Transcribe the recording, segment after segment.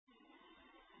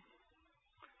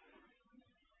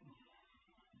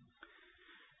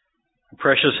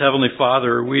Precious Heavenly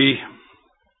Father, we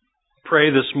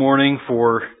pray this morning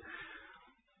for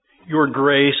your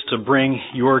grace to bring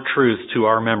your truth to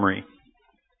our memory.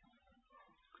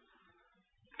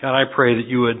 God, I pray that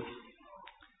you would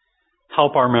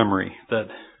help our memory, that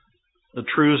the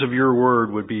truths of your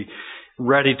word would be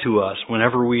ready to us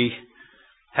whenever we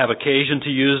have occasion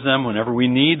to use them, whenever we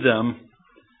need them,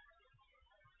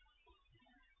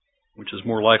 which is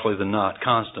more likely than not,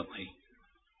 constantly.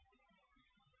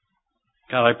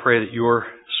 God, I pray that your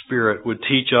Spirit would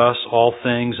teach us all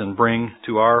things and bring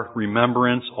to our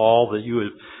remembrance all that you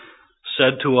have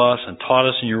said to us and taught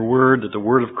us in your word, that the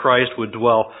word of Christ would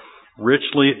dwell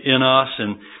richly in us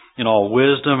and in all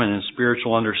wisdom and in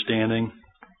spiritual understanding.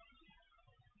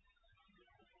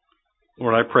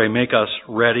 Lord, I pray, make us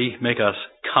ready, make us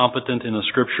competent in the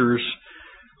Scriptures,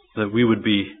 that we would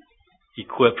be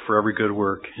equipped for every good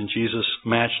work. In Jesus'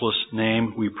 matchless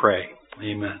name we pray.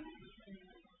 Amen.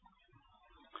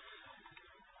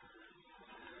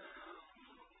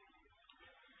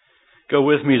 Go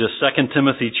with me to 2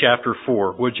 Timothy chapter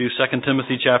 4. Would you? 2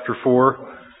 Timothy chapter 4.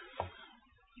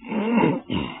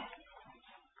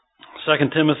 2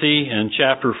 Timothy and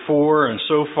chapter 4. And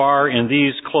so far in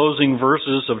these closing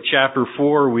verses of chapter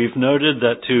 4, we've noted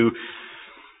that to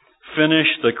finish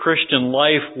the Christian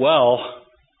life well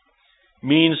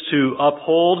means to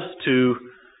uphold, to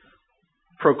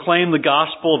proclaim the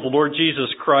gospel of the Lord Jesus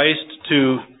Christ,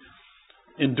 to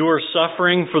endure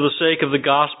suffering for the sake of the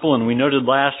gospel, and we noted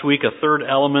last week a third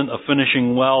element of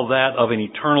finishing well, that of an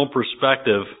eternal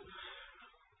perspective.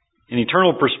 An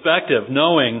eternal perspective,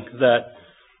 knowing that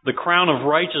the crown of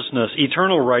righteousness,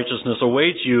 eternal righteousness,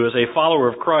 awaits you as a follower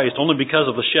of Christ only because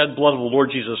of the shed blood of the Lord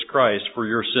Jesus Christ for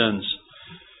your sins.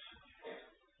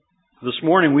 This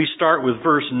morning we start with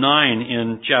verse 9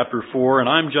 in chapter 4, and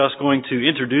I'm just going to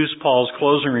introduce Paul's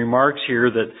closing remarks here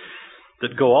that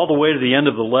go all the way to the end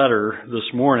of the letter this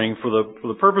morning for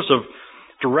the purpose of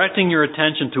directing your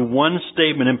attention to one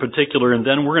statement in particular, and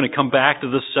then we're going to come back to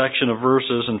this section of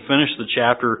verses and finish the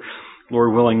chapter,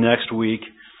 Lord willing, next week.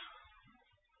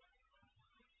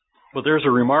 But there's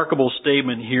a remarkable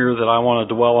statement here that I want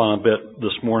to dwell on a bit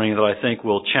this morning that I think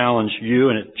will challenge you,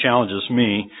 and it challenges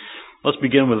me. Let's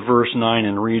begin with verse 9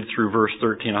 and read through verse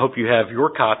 13. I hope you have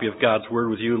your copy of God's Word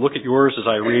with you. Look at yours as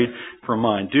I read from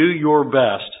mine. Do your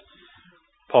best.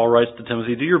 Paul writes to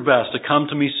Timothy, do your best to come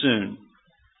to me soon.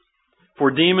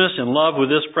 For Demas, in love with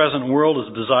this present world,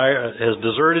 has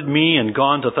deserted me and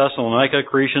gone to Thessalonica.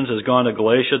 Crescens has gone to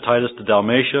Galatia, Titus to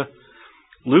Dalmatia.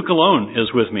 Luke alone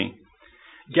is with me.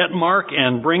 Get Mark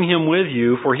and bring him with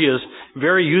you, for he is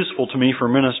very useful to me for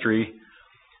ministry.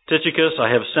 Tychicus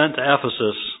I have sent to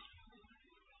Ephesus.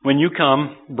 When you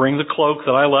come, bring the cloak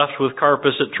that I left with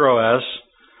Carpus at Troas,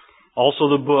 also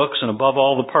the books, and above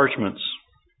all the parchments.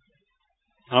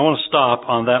 I want to stop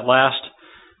on that last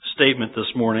statement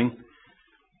this morning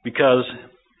because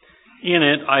in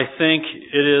it I think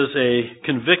it is a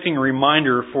convicting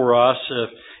reminder for us.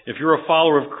 If you're a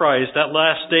follower of Christ, that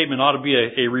last statement ought to be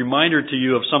a reminder to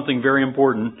you of something very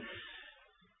important.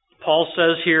 Paul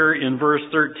says here in verse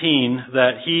 13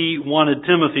 that he wanted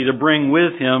Timothy to bring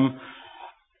with him,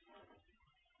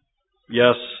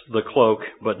 yes, the cloak,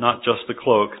 but not just the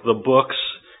cloak, the books,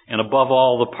 and above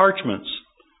all the parchments.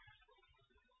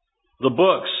 The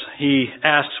books he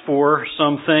asks for,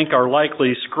 some think, are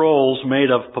likely scrolls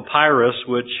made of papyrus,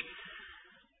 which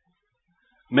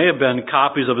may have been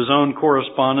copies of his own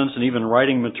correspondence and even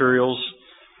writing materials.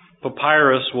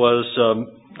 Papyrus was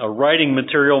a writing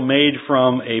material made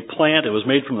from a plant. It was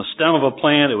made from the stem of a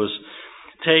plant. It was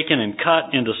taken and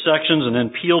cut into sections and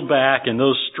then peeled back, and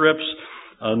those strips,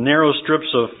 narrow strips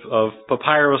of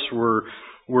papyrus were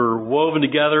woven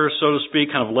together, so to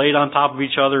speak, kind of laid on top of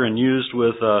each other and used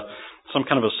with some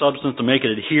kind of a substance to make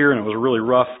it adhere, and it was a really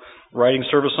rough writing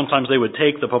surface. Sometimes they would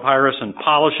take the papyrus and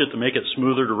polish it to make it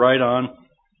smoother to write on.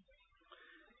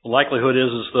 The likelihood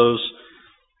is those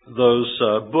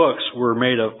books were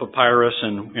made of papyrus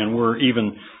and were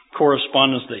even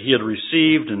correspondence that he had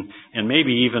received and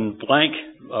maybe even blank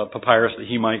papyrus that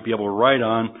he might be able to write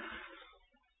on.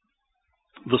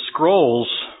 The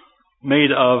scrolls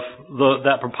made of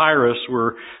that papyrus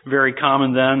were very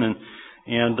common then and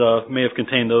may have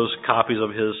contained those copies of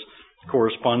his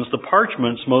correspondence. The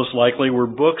parchments most likely were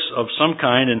books of some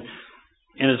kind, and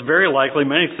it's very likely,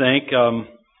 many think,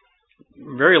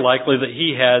 very likely that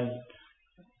he had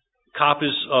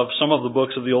copies of some of the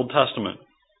books of the Old Testament.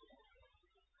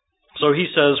 So he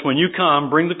says, when you come,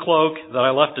 bring the cloak that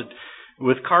I left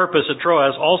with Carpus at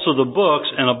Troas, also the books,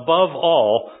 and above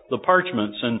all, the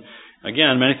parchments. And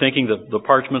Again, many thinking that the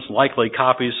parchments likely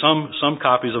copies, some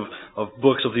copies of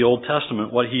books of the Old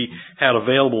Testament, what he had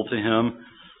available to him.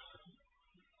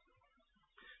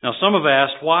 Now, some have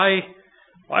asked, why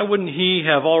wouldn't he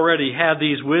have already had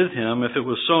these with him if it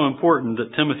was so important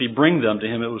that Timothy bring them to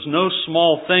him? It was no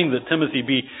small thing that Timothy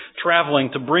be traveling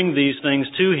to bring these things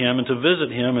to him and to visit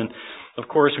him. And, of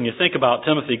course, when you think about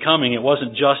Timothy coming, it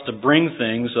wasn't just to bring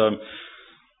things.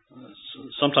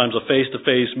 Sometimes a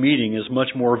face-to-face meeting is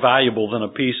much more valuable than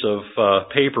a piece of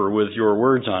paper with your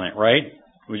words on it, right?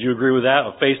 Would you agree with that?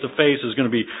 A face-to-face is going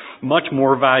to be much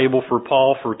more valuable for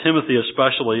Paul, for Timothy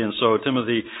especially. And so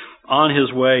Timothy, on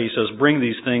his way, he says, bring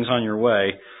these things on your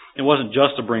way. It wasn't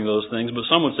just to bring those things, but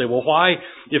some would say, well, why,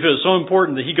 if it was so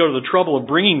important that he go to the trouble of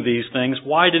bringing these things,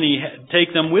 why didn't he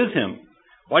take them with him?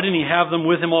 Why didn't he have them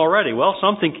with him already? Well,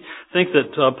 some think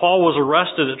that Paul was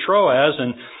arrested at Troas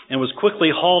and was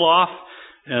quickly hauled off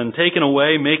and taken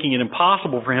away, making it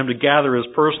impossible for him to gather his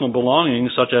personal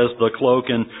belongings, such as the cloak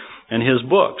and his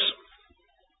books.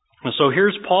 And so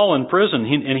here's Paul in prison,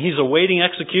 and he's awaiting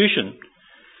execution.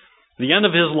 The end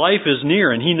of his life is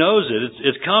near, and he knows it.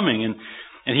 It's coming,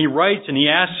 and he writes and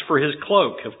he asks for his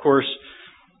cloak. Of course,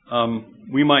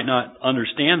 we might not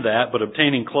understand that, but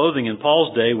obtaining clothing in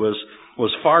Paul's day was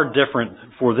far different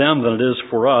for them than it is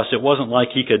for us. It wasn't like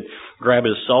he could grab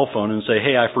his cell phone and say,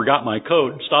 hey, I forgot my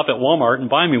coat. Stop at Walmart and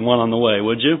buy me one on the way,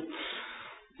 would you?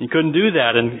 He couldn't do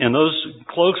that, and those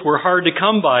cloaks were hard to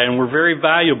come by and were very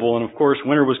valuable. And of course,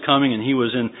 winter was coming, and he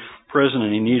was in prison,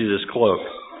 and he needed his cloak.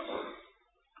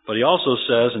 But he also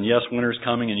says, and yes, winter's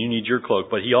coming, and you need your cloak.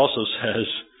 But he also says,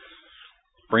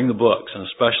 bring the books, and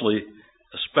especially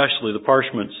the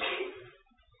parchments.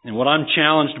 And what I'm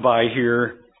challenged by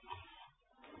here,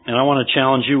 and I want to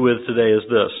challenge you with today, is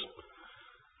this: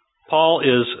 Paul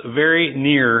is very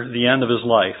near the end of his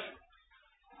life,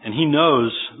 and he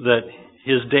knows that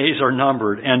his days are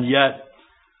numbered, and yet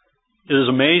it is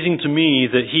amazing to me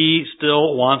that he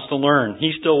still wants to learn.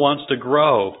 He still wants to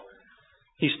grow.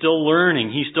 He's still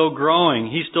learning. He's still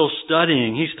growing. He's still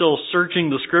studying. He's still searching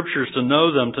the Scriptures to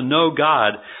know them, to know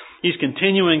God. He's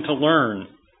continuing to learn.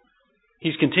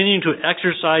 He's continuing to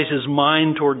exercise his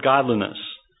mind toward godliness.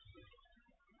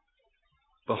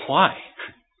 But why?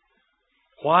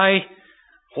 Why,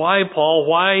 Paul?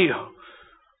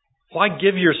 Why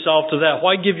give yourself to that?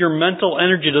 Why give your mental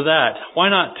energy to that? Why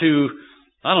not to,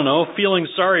 feeling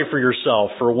sorry for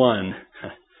yourself, for one?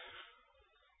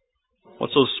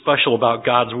 What's so special about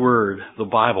God's Word, the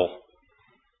Bible?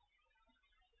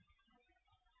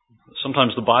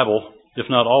 Sometimes the Bible, if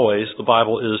not always, the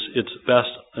Bible is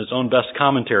its own best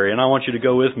commentary. And I want you to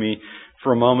go with me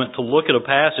for a moment to look at a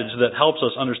passage that helps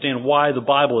us understand why the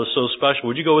Bible is so special.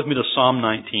 Would you go with me to Psalm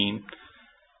 19?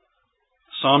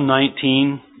 Psalm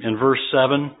 19 and verse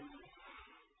 7.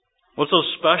 What's so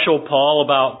special, Paul,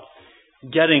 about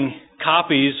getting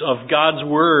copies of God's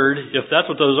Word, if that's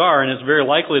what those are, and it's very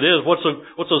likely it is? What's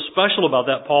so special about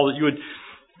that, Paul, that you would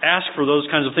ask for those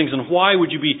kinds of things? And why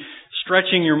would you be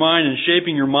stretching your mind and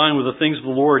shaping your mind with the things of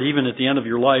the Lord even at the end of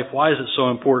your life? Why is it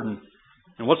so important?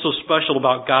 And what's so special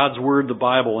about God's Word, the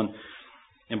Bible?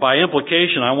 And by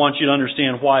implication, I want you to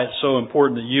understand why it's so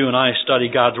important that you and I study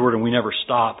God's Word and we never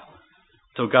stop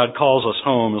till God calls us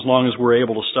home, as long as we're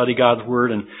able to study God's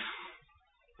Word. And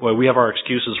well, we have our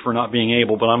excuses for not being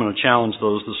able, but I'm going to challenge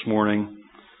those this morning.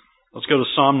 Let's go to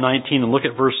Psalm 19 and look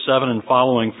at verse 7 and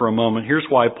following for a moment. Here's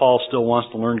why Paul still wants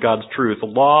to learn God's truth. The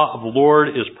law of the Lord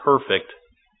is perfect,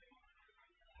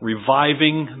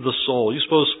 reviving the soul. You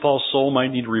suppose Paul's soul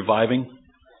might need reviving?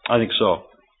 I think so.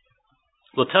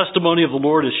 The testimony of the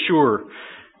Lord is sure,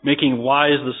 making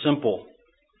wise the simple.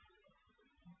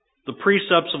 The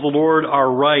precepts of the Lord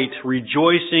are right,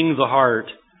 rejoicing the heart.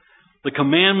 The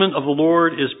commandment of the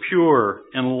Lord is pure,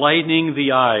 enlightening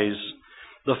the eyes.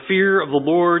 The fear of the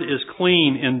Lord is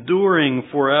clean, enduring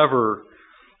forever.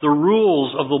 The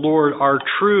rules of the Lord are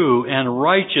true and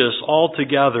righteous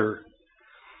altogether.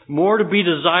 More to be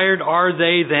desired are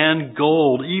they than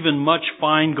gold, even much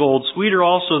fine gold, sweeter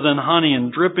also than honey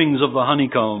and drippings of the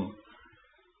honeycomb.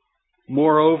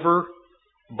 Moreover,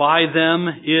 by them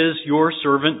is your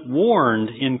servant warned.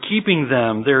 In keeping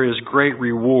them there is great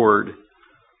reward.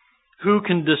 Who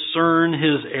can discern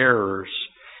his errors?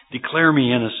 Declare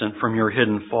me innocent from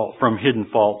hidden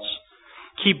faults.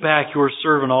 Keep back your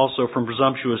servant also from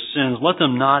presumptuous sins. Let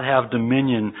them not have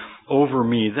dominion over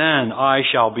me. Then I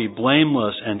shall be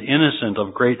blameless and innocent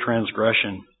of great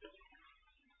transgression.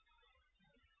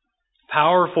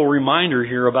 Powerful reminder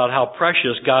here about how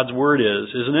precious God's Word is,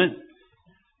 isn't it?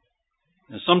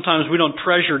 And sometimes we don't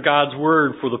treasure God's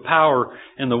Word for the power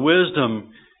and the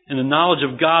wisdom and the knowledge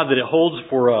of God that it holds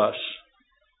for us.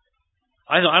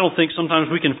 I don't think sometimes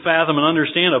we can fathom and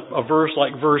understand a verse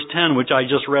like verse 10, which I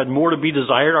just read. More to be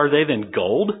desired are they than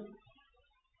gold?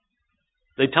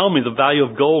 They tell me the value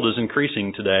of gold is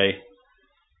increasing today.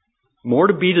 More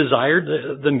to be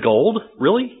desired than gold?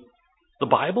 Really? The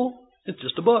Bible? It's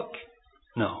just a book.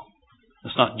 No,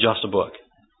 it's not just a book.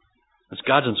 It's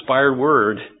God's inspired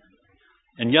word.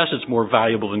 And yes, it's more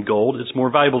valuable than gold. It's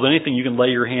more valuable than anything you can lay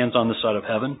your hands on this side of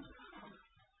heaven.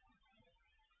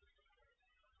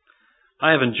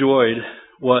 I have enjoyed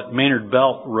what Maynard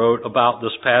Belt wrote about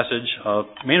this passage.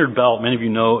 Maynard Belt, many of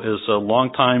you know, is a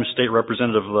longtime state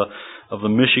representative of the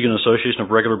Michigan Association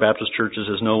of Regular Baptist Churches,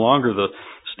 is no longer the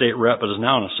state rep, but is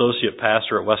now an associate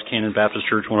pastor at West Canaan Baptist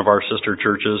Church, one of our sister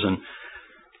churches. And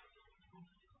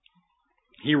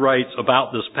he writes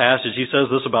about this passage. He says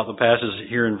this about the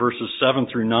passage here in verses 7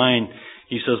 through 9.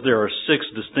 He says there are 6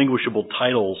 distinguishable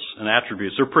titles and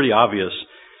attributes. They're pretty obvious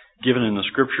given in the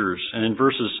Scriptures. And in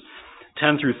verses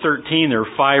 10 through 13, there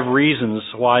are 5 reasons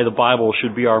why the Bible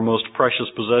should be our most precious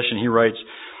possession. He writes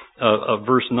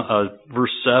verse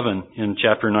 7 in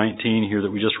chapter 19 here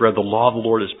that we just read, the law of the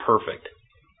Lord is perfect.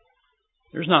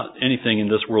 There's not anything in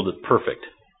this world that's perfect.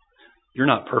 You're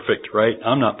not perfect, right?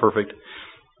 I'm not perfect.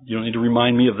 You don't need to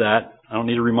remind me of that. I don't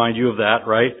need to remind you of that,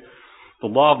 right? The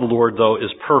law of the Lord, though,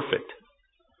 is perfect.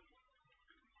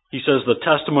 He says the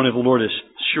testimony of the Lord is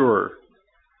sure.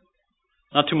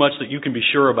 Not too much that you can be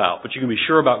sure about, but you can be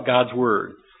sure about God's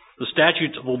word. The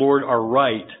statutes of the Lord are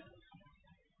right.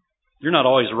 You're not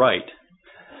always right.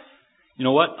 You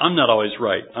know what? I'm not always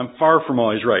right. I'm far from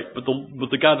always right. But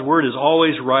the God's word is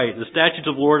always right. The statutes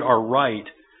of the Lord are right.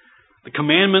 The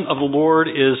commandment of the Lord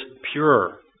is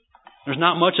pure. There's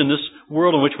not much in this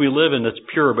world in which we live in that's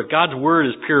pure, but God's word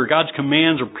is pure. God's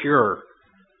commands are pure.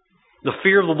 The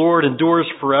fear of the Lord endures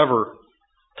forever.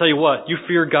 Tell you what, you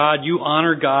fear God, you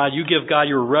honor God, you give God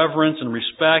your reverence and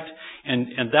respect,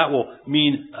 and that will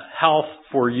mean health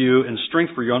for you and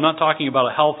strength for you. I'm not talking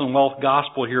about a health and wealth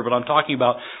gospel here, but I'm talking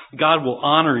about God will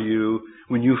honor you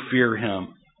when you fear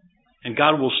Him. And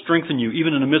God will strengthen you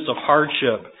even in the midst of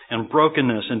hardship and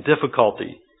brokenness and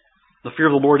difficulty. The fear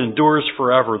of the Lord endures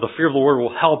forever. The fear of the Lord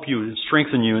will help you and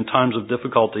strengthen you in times of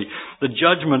difficulty. The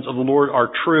judgments of the Lord are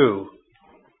true.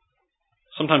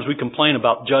 Sometimes we complain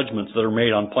about judgments that are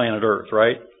made on planet Earth,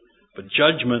 right? But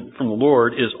judgment from the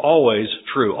Lord is always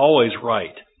true, always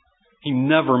right. He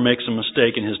never makes a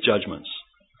mistake in His judgments.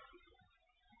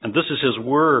 And this is His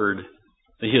word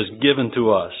that He has given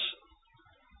to us.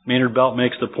 Maynard Belt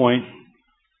makes the point,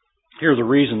 here are the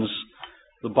reasons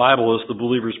the Bible is the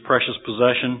believer's precious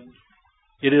possession.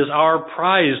 It is our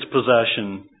prized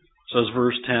possession, says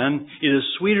verse 10. It is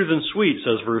sweeter than sweet,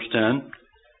 says verse 10.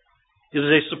 It is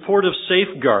a supportive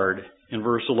safeguard in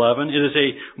verse 11. It is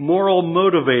a moral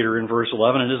motivator in verse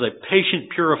 11. It is a patient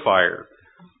purifier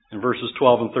in verses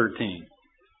 12 and 13.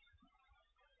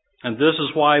 And this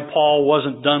is why Paul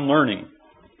wasn't done learning,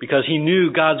 because he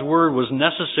knew God's word was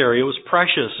necessary. It was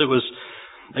precious. It was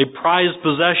a prized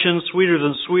possession, sweeter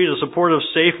than sweet, a supportive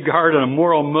safeguard, and a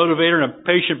moral motivator, and a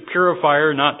patient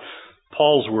purifier, not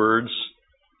Paul's words.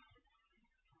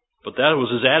 But that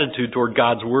was his attitude toward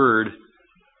God's word.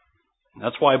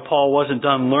 That's why Paul wasn't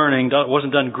done learning,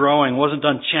 wasn't done growing, wasn't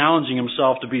done challenging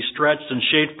himself to be stretched and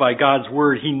shaped by God's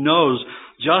word. He knows,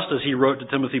 just as he wrote to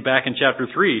Timothy back in chapter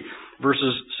 3,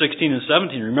 verses 16 and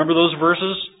 17. Remember those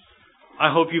verses?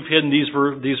 I hope you've hidden these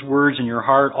words in your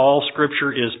heart. All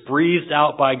Scripture is breathed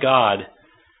out by God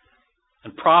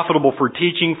and profitable for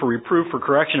teaching, for reproof, for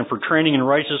correction, and for training in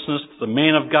righteousness, that the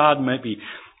man of God may be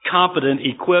competent,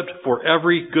 equipped for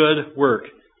every good work.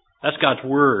 That's God's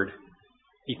word.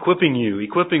 Equipping you,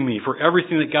 equipping me for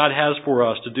everything that God has for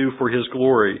us to do for His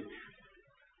glory.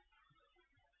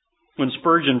 When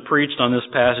Spurgeon preached on this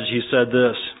passage, he said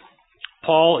this: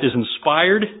 Paul is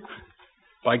inspired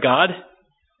by God.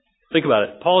 Think about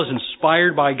it. Paul is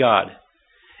inspired by God,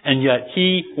 and yet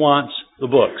he wants the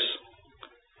books.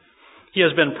 He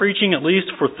has been preaching at least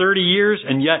for 30 years,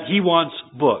 and yet he wants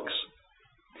books.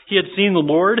 He had seen the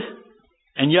Lord,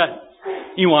 and yet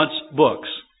he wants books.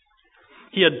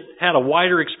 He had had a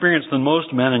wider experience than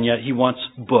most men, and yet he wants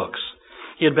books.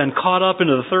 He had been caught up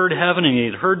into the third heaven, and he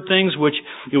had heard things which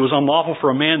it was unlawful for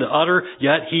a man to utter,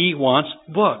 yet he wants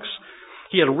books.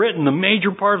 He had written the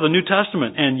major part of the New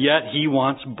Testament, and yet he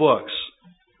wants books.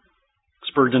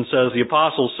 Spurgeon says, the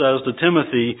apostle says to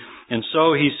Timothy, and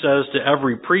so he says to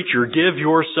every preacher, give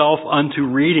yourself unto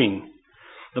reading.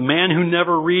 The man who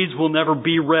never reads will never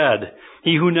be read.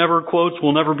 He who never quotes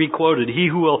will never be quoted. He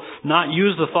who will not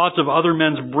use the thoughts of other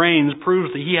men's brains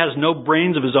proves that he has no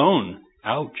brains of his own.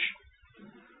 Ouch.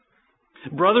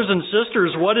 Brothers and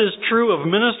sisters, what is true of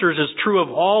ministers is true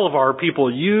of all of our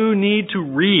people. You need to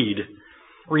read.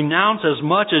 Renounce as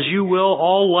much as you will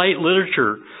all light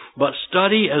literature, but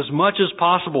study as much as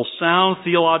possible sound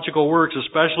theological works,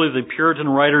 especially the Puritan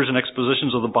writers and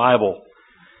expositions of the Bible.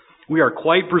 We are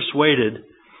quite persuaded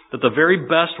that the very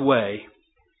best way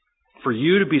for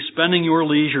you to be spending your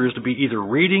leisure is to be either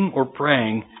reading or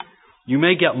praying. You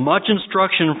may get much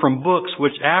instruction from books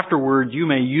which afterward you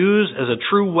may use as a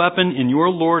true weapon in your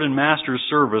Lord and Master's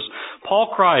service.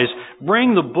 Paul cries,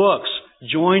 "Bring the books,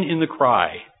 join in the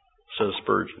cry," says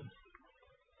Spurgeon.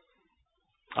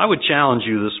 I would challenge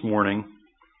you this morning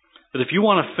that if you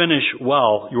want to finish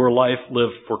well your life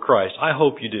lived for Christ, I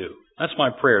hope you do. That's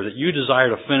my prayer, that you desire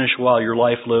to finish well your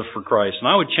life lived for Christ. And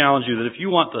I would challenge you that if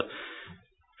you want to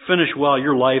finish well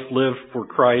your life lived for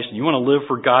Christ and you want to live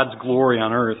for God's glory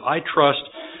on earth, I trust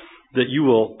that you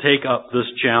will take up this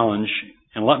challenge.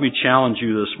 And let me challenge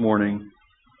you this morning.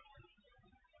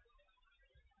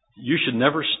 You should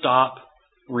never stop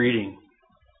reading.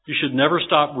 You should never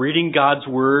stop reading God's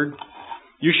Word.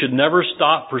 You should never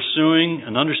stop pursuing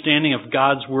an understanding of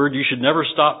God's Word. You should never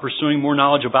stop pursuing more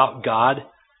knowledge about God.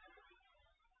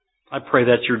 I pray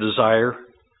that's your desire.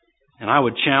 And I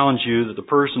would challenge you that the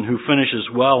person who finishes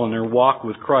well in their walk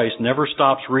with Christ never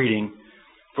stops reading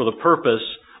for the purpose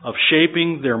of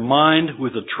shaping their mind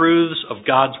with the truths of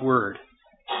God's Word.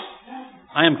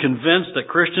 I am convinced that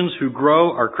Christians who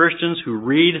grow are Christians who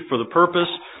read for the purpose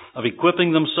of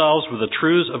equipping themselves with the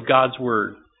truths of God's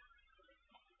Word.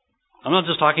 I'm not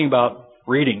just talking about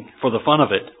reading for the fun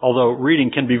of it, although reading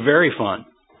can be very fun.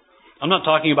 I'm not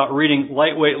talking about reading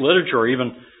lightweight literature or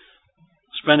even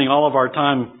spending all of our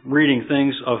time reading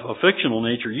things of a fictional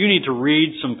nature. You need to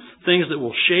read some things that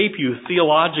will shape you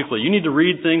theologically. You need to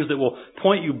read things that will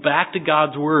point you back to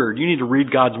God's Word. You need to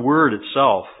read God's Word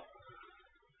itself.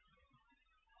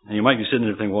 And you might be sitting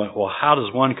there thinking, well, how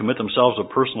does one commit themselves to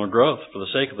personal growth for the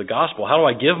sake of the gospel? How do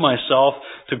I give myself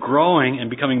to growing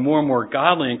and becoming more and more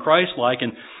godly and Christ-like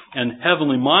and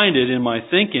heavenly minded in my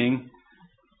thinking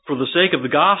for the sake of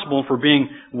the gospel and for being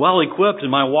well equipped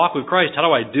in my walk with Christ? How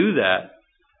do I do that?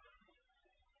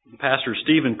 Pastor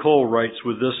Stephen Cole writes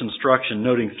with this instruction,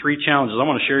 noting 3 challenges. I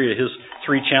want to share you his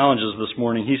 3 challenges this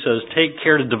morning. He says, take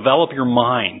care to develop your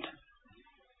mind.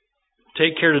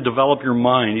 Take care to develop your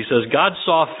mind. He says, God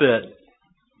saw fit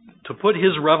to put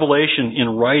His revelation in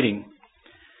writing,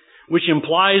 which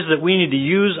implies that we need to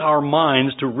use our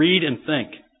minds to read and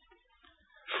think.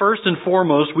 First and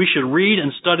foremost, we should read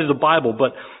and study the Bible,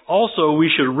 but also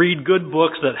we should read good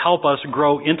books that help us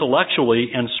grow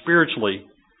intellectually and spiritually.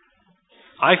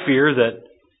 I fear that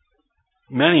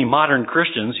many modern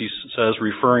Christians, he says,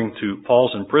 referring to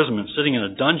Paul's imprisonment, sitting in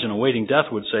a dungeon awaiting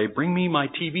death, would say, bring me my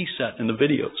TV set and the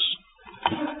videos.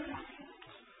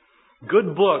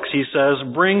 Good books, he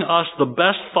says, bring us the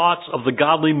best thoughts of the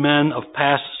godly men of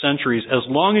past centuries. As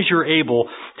long as you're able,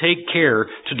 take care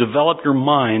to develop your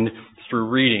mind through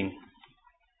reading.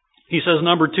 He says,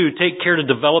 number 2, take care to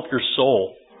develop your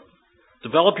soul.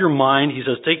 Develop your mind, he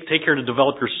says, take care to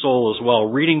develop your soul as well.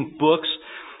 Reading books,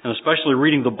 and especially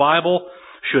reading the Bible,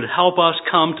 should help us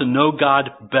come to know God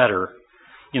better.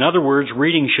 In other words,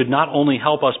 reading should not only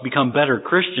help us become better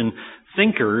Christian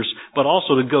thinkers, but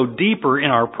also to go deeper in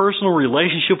our personal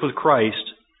relationship with Christ.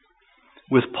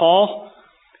 With Paul,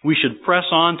 we should press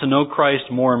on to know Christ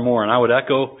more and more. And I would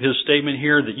echo his statement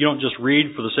here that you don't just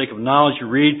read for the sake of knowledge, you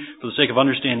read for the sake of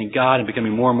understanding God and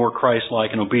becoming more and more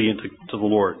Christ-like and obedient to the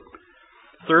Lord.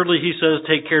 Thirdly, he says,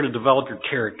 take care to develop your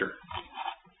character.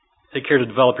 Take care to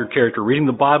develop your character. Reading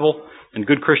the Bible and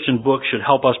good Christian books should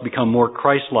help us become more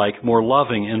Christ-like, more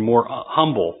loving, and more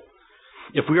humble.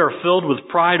 If we are filled with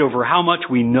pride over how much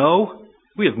we know,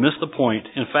 we have missed the point.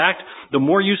 In fact, the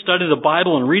more you study the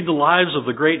Bible and read the lives of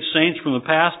the great saints from the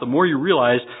past, the more you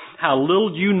realize how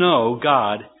little you know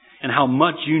God and how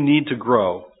much you need to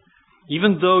grow.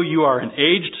 Even though you are an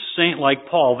aged saint like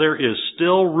Paul, there is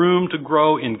still room to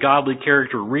grow in godly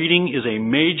character. Reading is a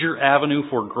major avenue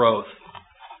for growth.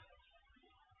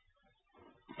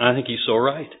 And I think he's so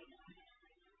right.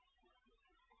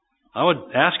 I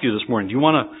would ask you this morning, do you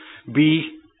want to be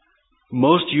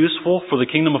most useful for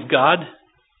the kingdom of God?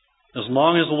 As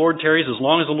long as the Lord tarries, as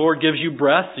long as the Lord gives you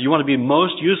breath, do you want to be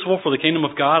most useful for the kingdom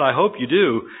of God? I hope you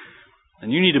do.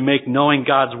 And you need to make knowing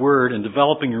God's Word and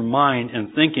developing your mind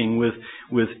and thinking with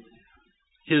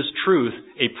His truth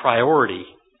a priority.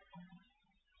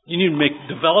 You need to make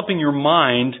developing your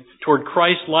mind toward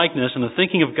Christ-likeness and the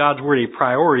thinking of God's Word a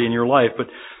priority in your life. But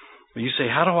you say,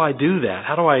 how do I do that?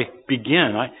 How do I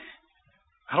begin?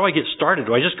 How do I get started?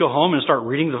 Do I just go home and start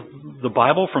reading the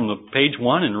Bible from the page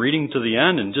 1 and reading to the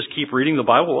end and just keep reading the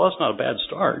Bible? Well, that's not a bad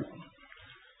start.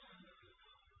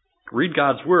 Read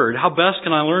God's Word. How best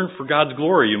can I learn for God's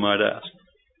glory, you might ask?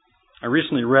 I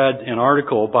recently read an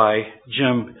article by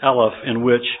Jim Elliff in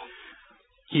which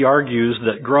he argues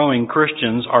that growing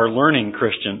Christians are learning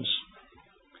Christians.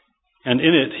 And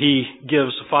in it, he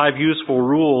gives 5 useful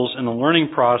rules in the learning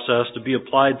process to be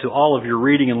applied to all of your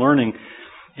reading and learning.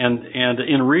 And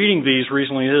in reading these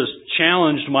recently, it has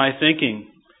challenged my thinking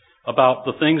about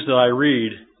the things that I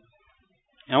read.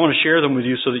 And I want to share them with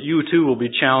you so that you too will be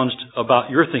challenged about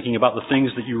your thinking about the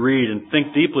things that you read, and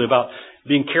think deeply about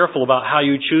being careful about how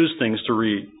you choose things to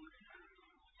read.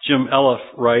 Jim Elliff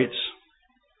writes,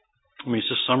 let me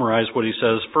just summarize what he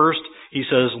says. First, he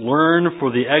says, learn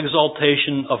for the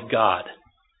exaltation of God.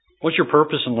 What's your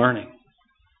purpose in learning?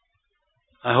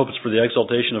 I hope it's for the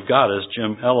exaltation of God, as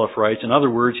Jim Elliff writes. In other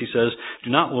words, he says,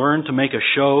 do not learn to make a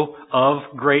show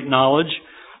of great knowledge,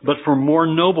 but for more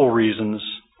noble reasons.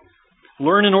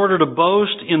 Learn in order to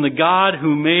boast in the God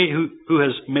who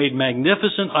has made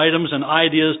magnificent items and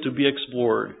ideas to be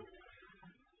explored.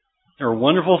 There are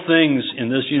wonderful things in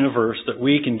this universe that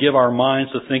we can give our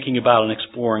minds to thinking about and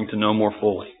exploring to know more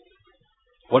fully.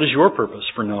 What is your purpose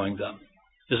for knowing them?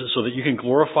 Is it so that you can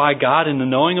glorify God in the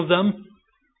knowing of them?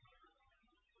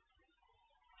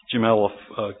 Jim Elliff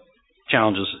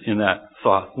challenges in that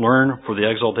thought. Learn for the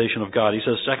exaltation of God. He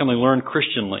says, secondly, learn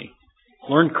Christianly.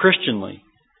 Learn Christianly.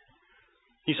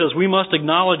 He says, we must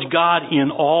acknowledge God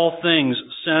in all things,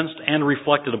 sensed and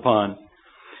reflected upon.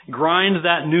 Grind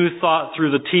that new thought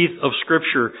through the teeth of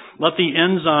Scripture. Let the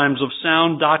enzymes of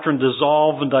sound doctrine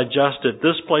dissolve and digest it.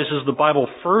 This places the Bible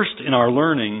first in our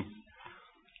learning.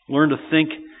 Learn to think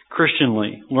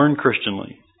Christianly. Learn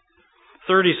Christianly.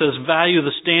 Third, he says, value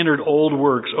the standard old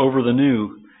works over the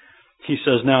new. He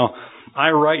says, now,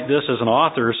 I write this as an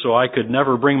author, so I could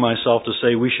never bring myself to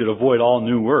say we should avoid all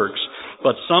new works.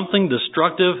 But something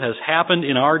destructive has happened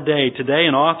in our day. Today,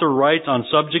 an author writes on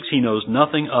subjects he knows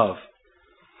nothing of.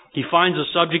 He finds a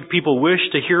subject people wish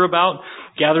to hear about,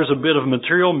 gathers a bit of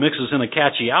material, mixes in a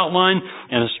catchy outline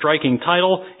and a striking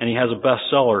title, and he has a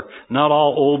bestseller. Not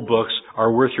all old books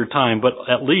are worth your time, but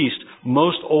at least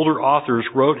most older authors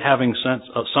wrote having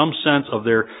some sense of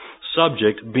their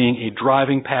subject being a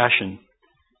driving passion.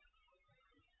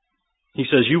 He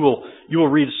says, you will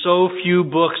read so few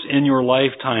books in your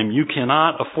lifetime. You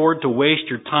cannot afford to waste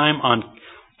your time on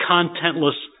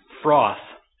contentless froth.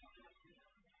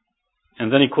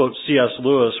 And then he quotes C.S.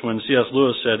 Lewis when C.S.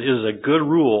 Lewis said, it is a good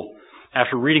rule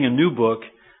after reading a new book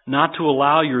not to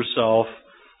allow yourself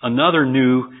another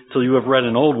new till you have read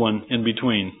an old one in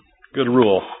between. Good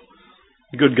rule.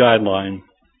 Good guideline.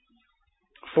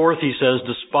 Fourth, he says,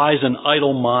 despise an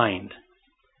idle mind.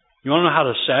 You want to know how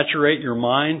to saturate your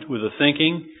mind with the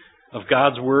thinking of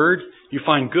God's Word? You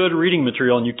find good reading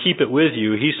material and you keep it with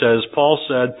you. He says, Paul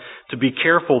said, to be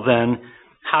careful then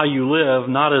how you live,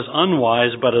 not as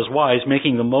unwise, but as wise,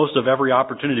 making the most of every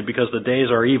opportunity because the days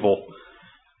are evil.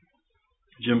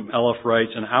 Jim Elliff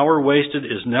writes, an hour wasted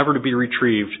is never to be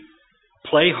retrieved.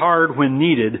 Play hard when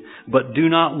needed, but do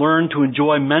not learn to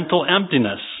enjoy mental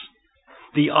emptiness.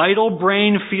 The idle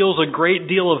brain feels a great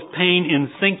deal of pain in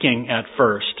thinking at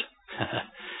first.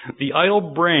 The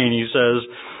idle brain, he says,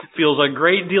 feels a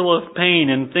great deal of pain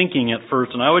in thinking at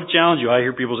first. And I would challenge you. I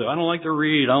hear people say, I don't like to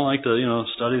read. I don't like to,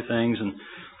 study things. And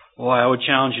boy, I would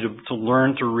challenge you to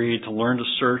learn to read, to learn to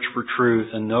search for truth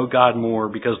and know God more,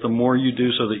 because the more you do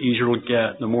so, the easier it'll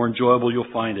get, the more enjoyable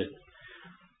you'll find it.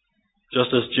 Just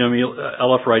as Jim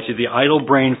Elliff writes, the idle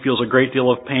brain feels a great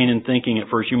deal of pain in thinking at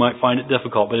first. You might find it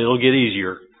difficult, but it'll get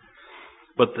easier.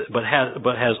 But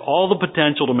has all the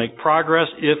potential to make progress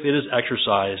if it is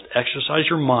exercised. Exercise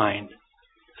your mind.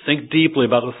 Think deeply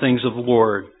about the things of the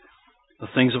Lord, the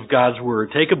things of God's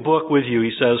Word. Take a book with you,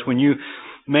 he says, when you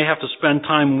may have to spend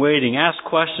time waiting. Ask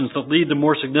questions that lead to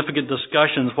more significant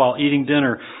discussions while eating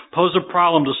dinner. Pose a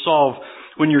problem to solve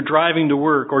when you're driving to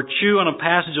work, or chew on a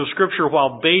passage of Scripture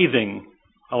while bathing.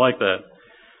 I like that.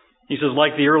 He says,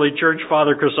 like the early church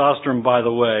father Chrysostom, by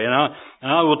the way. And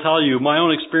I will tell you, my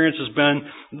own experience has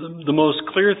been the most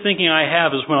clear thinking I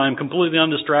have is when I'm completely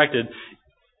undistracted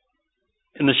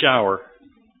in the shower.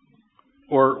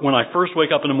 Or when I first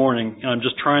wake up in the morning and I'm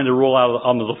just trying to roll out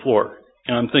onto the floor.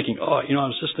 And I'm thinking, I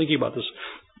was just thinking about this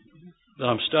that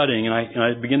I'm studying. And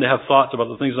I begin to have thoughts about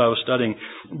the things that I was studying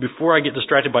before I get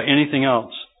distracted by anything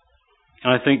else.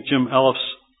 And I think Jim Elliff's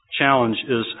challenge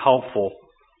is helpful.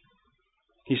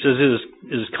 He says,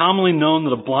 it is commonly known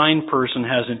that a blind person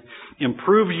has an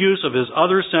improved use of his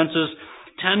other senses,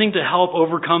 tending to help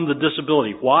overcome the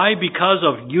disability. Why? Because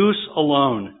of use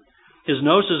alone. His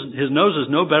nose is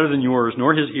no better than yours,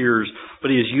 nor his ears, but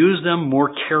he has used them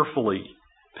more carefully,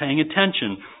 paying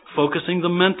attention, focusing the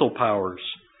mental powers.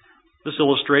 This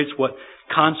illustrates what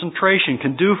concentration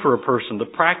can do for a person. The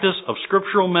practice of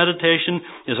scriptural meditation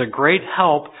is a great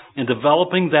help in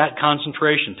developing that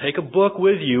concentration. Take a book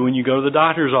with you when you go to the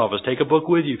doctor's office. Take a book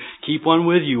with you. Keep one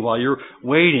with you while you're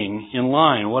waiting in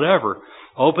line, whatever.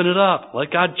 Open it up.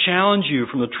 Let God challenge you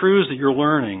from the truths that you're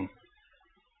learning.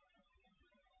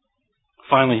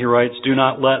 Finally, he writes, do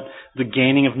not let the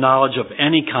gaining of knowledge of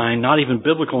any kind, not even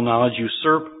biblical knowledge,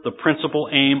 usurp the principal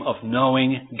aim of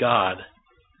knowing God.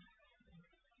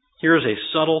 Here is a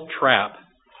subtle trap.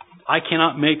 I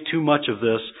cannot make too much of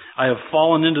this. I have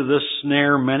fallen into this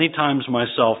snare many times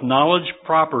myself. Knowledge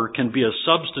proper can be a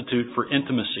substitute for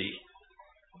intimacy.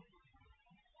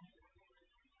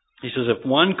 He says, if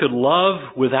one could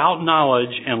love without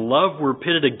knowledge and love were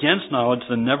pitted against knowledge,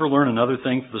 then never learn another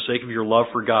thing for the sake of your love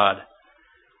for God.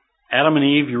 Adam and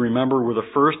Eve, you remember, were the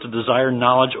first to desire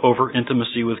knowledge over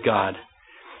intimacy with God.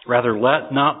 Rather,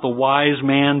 let not the wise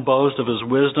man boast of his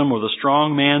wisdom, or the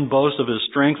strong man boast of his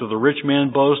strength, or the rich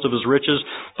man boast of his riches,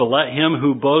 but let him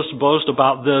who boasts boast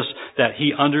about this, that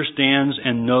he understands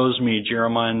and knows me.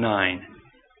 Jeremiah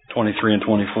 9:23 and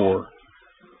 24.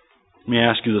 Let me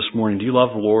ask you this morning, do you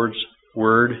love the Lord's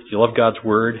Word? Do you love God's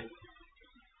Word?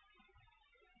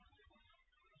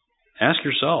 Ask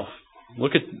yourself.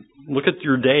 Look at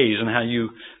your days and how you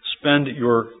spend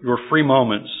your free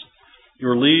moments,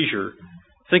 your leisure.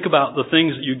 Think about the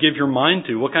things that you give your mind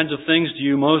to. What kinds of things do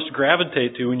you most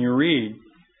gravitate to when you read?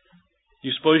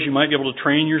 You suppose you might be able to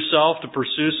train yourself to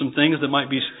pursue some things that might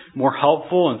be more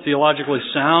helpful and theologically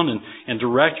sound and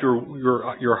direct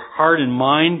your heart and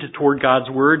mind toward God's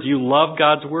Word? Do you love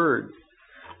God's Word?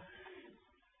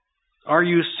 Are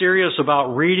you serious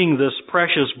about reading this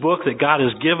precious book that God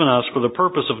has given us for the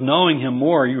purpose of knowing Him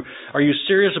more? Are you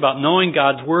serious about knowing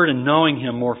God's Word and knowing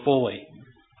Him more fully?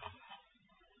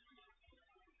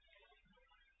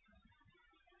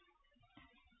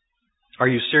 Are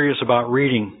you serious about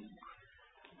reading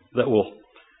that will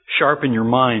sharpen your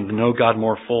mind to know God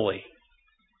more fully?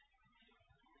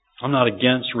 I'm not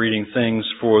against reading things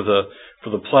for the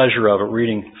pleasure of it,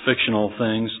 reading fictional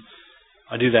things.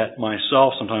 I do that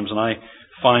myself sometimes, and I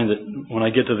find that when I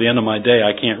get to the end of my day,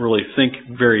 I can't really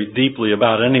think very deeply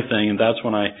about anything, and that's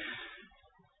when I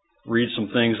read some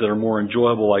things that are more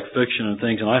enjoyable, like fiction and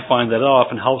things, and I find that it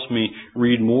often helps me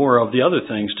read more of the other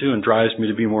things, too, and drives me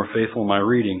to be more faithful in my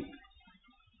reading.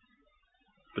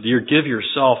 But do you give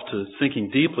yourself to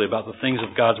thinking deeply about the things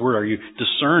of God's Word? Are you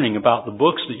discerning about the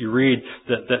books that you read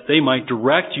that they might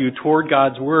direct you toward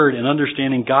God's Word and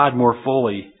understanding God more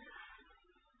fully?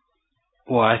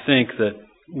 Well, I think that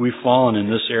we've fallen in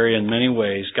this area in many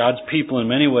ways. God's people in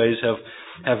many ways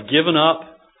have given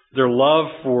up their love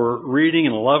for reading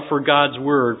and a love for God's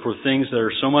Word for things that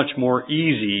are so much more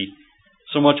easy,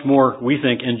 so much more, we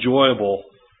think, enjoyable.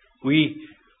 We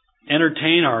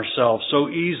entertain ourselves so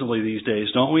easily these days,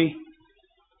 don't we?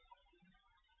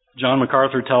 John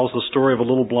MacArthur tells the story of a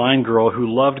little blind girl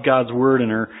who loved God's Word,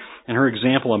 and her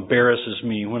example embarrasses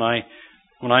me. When I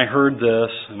heard this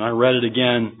and I read it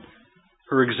again,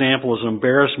 her example is an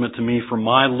embarrassment to me for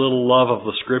my little love of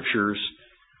the Scriptures.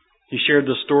 He shared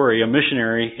the story. A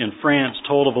missionary in France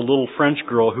told of a little French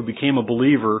girl who became a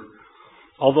believer.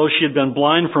 Although she had been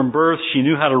blind from birth, she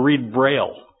knew how to read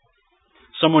Braille.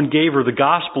 Someone gave her the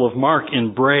Gospel of Mark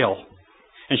in Braille,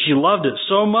 and she loved it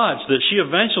so much that she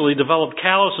eventually developed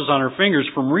calluses on her fingers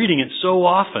from reading it so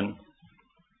often.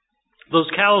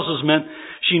 Those calluses meant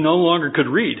she no longer could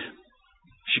read.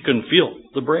 She couldn't feel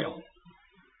the Braille.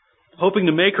 Hoping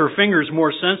to make her fingers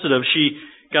more sensitive, she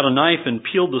got a knife and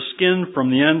peeled the skin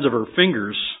from the ends of her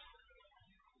fingers.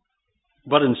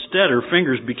 But instead, her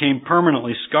fingers became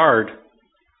permanently scarred.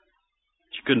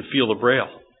 She couldn't feel the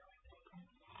Braille.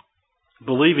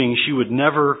 Believing she would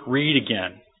never read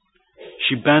again,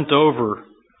 she bent down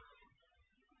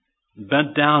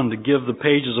to give the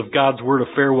pages of God's Word a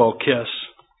farewell kiss.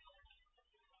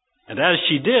 And as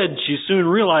she did, she soon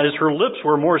realized her lips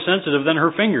were more sensitive than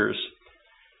her fingers.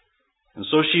 And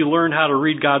so she learned how to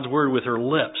read God's Word with her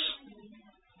lips.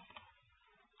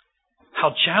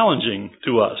 How challenging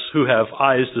to us who have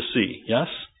eyes to see, yes?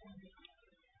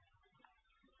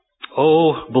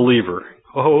 Oh, believer,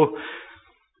 oh,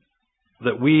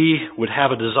 that we would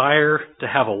have a desire to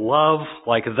have a love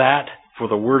like that for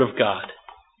the Word of God.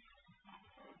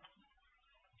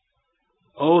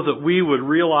 Oh, that we would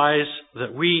realize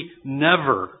that we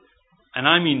never, and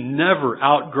I mean never,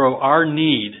 outgrow our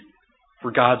need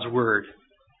for God's Word.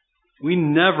 We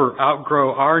never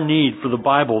outgrow our need for the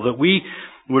Bible, that we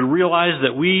would realize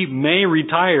that we may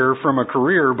retire from a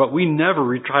career, but we never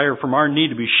retire from our need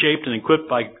to be shaped and equipped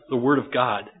by the Word of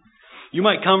God. You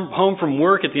might come home from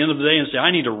work at the end of the day and say,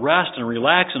 I need to rest and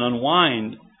relax and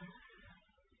unwind.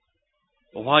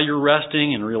 But while you're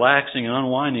resting and relaxing and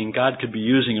unwinding, God could be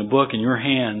using a book in your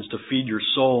hands to feed your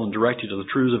soul and direct you to the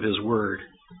truths of His Word.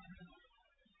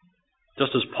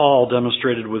 Just as Paul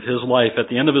demonstrated with his life, at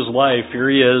the end of his life, here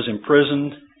he is,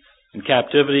 imprisoned, in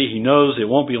captivity. He knows it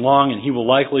won't be long and he will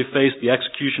likely face the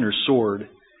executioner's sword.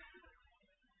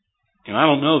 And I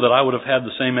don't know that I would have had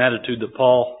the same attitude that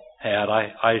Paul had.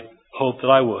 I hope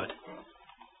that I would.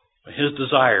 But his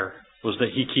desire was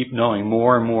that he keep knowing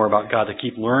more and more about God, to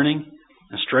keep learning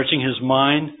and stretching his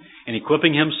mind and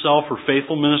equipping himself for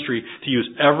faithful ministry to use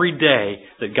every day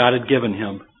that God had given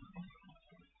him.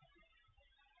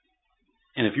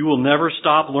 And if you will never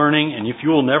stop learning, and if you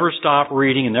will never stop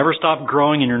reading and never stop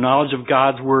growing in your knowledge of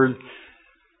God's Word,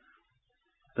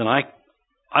 then I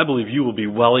believe you will be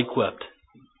well equipped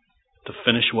to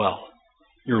finish well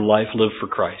your life lived for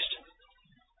Christ.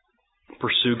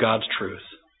 Pursue God's truth.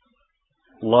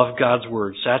 Love God's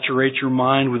Word. Saturate your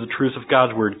mind with the truth of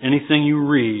God's Word. Anything you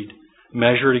read,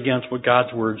 measure it against what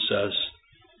God's Word says.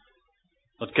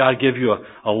 Let God give you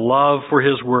a love for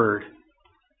His Word.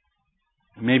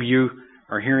 Maybe you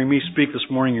are hearing me speak this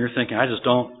morning, you're thinking, I just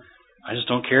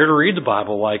don't care to read the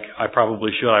Bible like I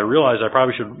probably should. I realize I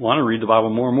probably should want to read the Bible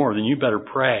more and more. Then you better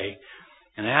pray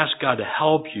and ask God to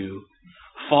help you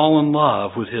fall in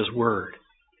love with His Word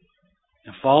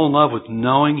and fall in love with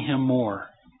knowing Him more,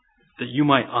 that you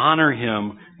might honor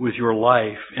Him with your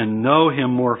life and know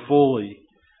Him more fully.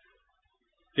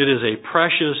 It is a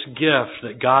precious gift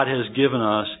that God has given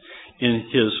us in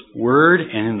His Word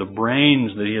and in the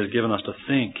brains that He has given us to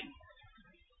think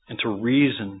and to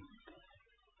reason.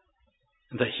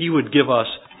 That He would give us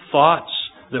thoughts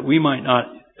that we might not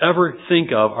ever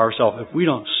think of ourselves if we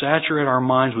don't saturate our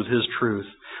minds with His truth.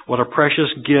 What a precious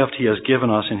gift He has given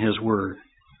us in His Word.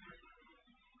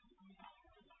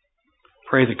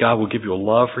 Pray that God will give you a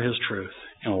love for His truth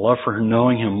and a love for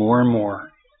knowing Him more and more.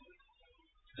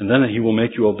 And then that He will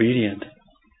make you obedient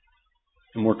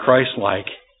and more Christ-like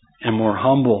and more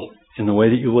humble in the way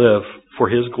that you live for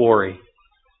His glory.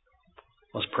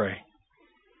 Let's pray.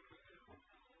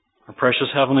 Our precious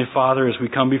Heavenly Father, as we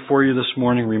come before you this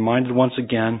morning, reminded once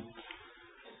again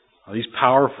of these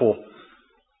powerful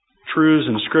truths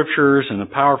in Scriptures and the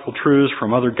powerful truths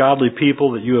from other godly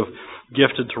people that you have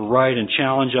gifted to write and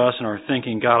challenge us in our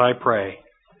thinking. God, I pray,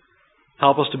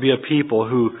 help us to be a people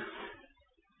who,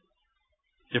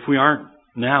 if we aren't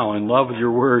now in love with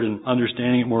your Word and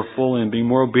understanding it more fully and being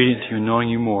more obedient to you and knowing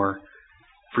you more,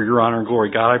 for your honor and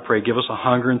glory, God, I pray, give us a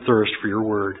hunger and thirst for your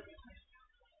Word.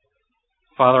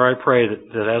 Father, I pray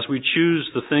that as we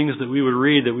choose the things that we would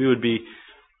read, that we would be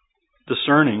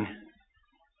discerning,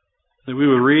 that we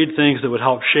would read things that would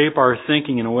help shape our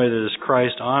thinking in a way that is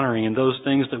Christ-honoring, and those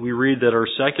things that we read that are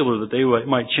secular, that they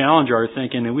might challenge our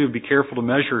thinking, and we would be careful to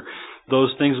measure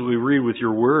those things that we read with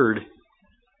your Word.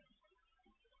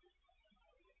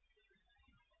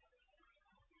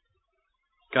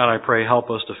 God, I pray, help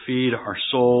us to feed our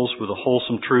souls with the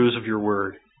wholesome truths of your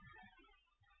Word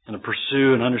and to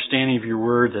pursue an understanding of your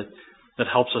Word that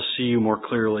helps us see you more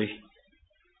clearly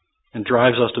and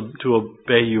drives us to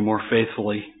obey you more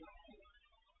faithfully.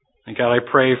 And God, I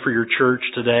pray for your church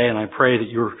today, and I pray that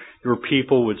your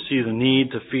people would see the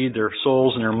need to feed their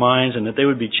souls and their minds, and that they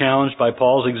would be challenged by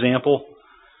Paul's example,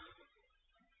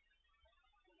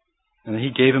 and that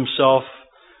he gave himself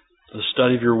the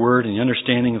study of your Word and the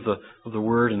understanding of the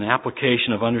Word and the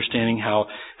application of understanding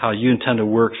how you intend to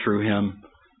work through him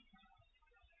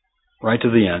right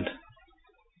to the end.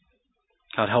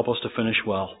 God, help us to finish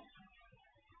well.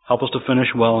 Help us to finish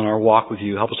well in our walk with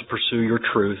you. Help us to pursue your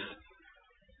truth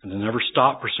and to never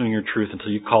stop pursuing your truth until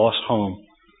you call us home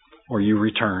or you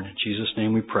return. In Jesus'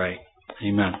 name we pray.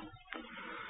 Amen.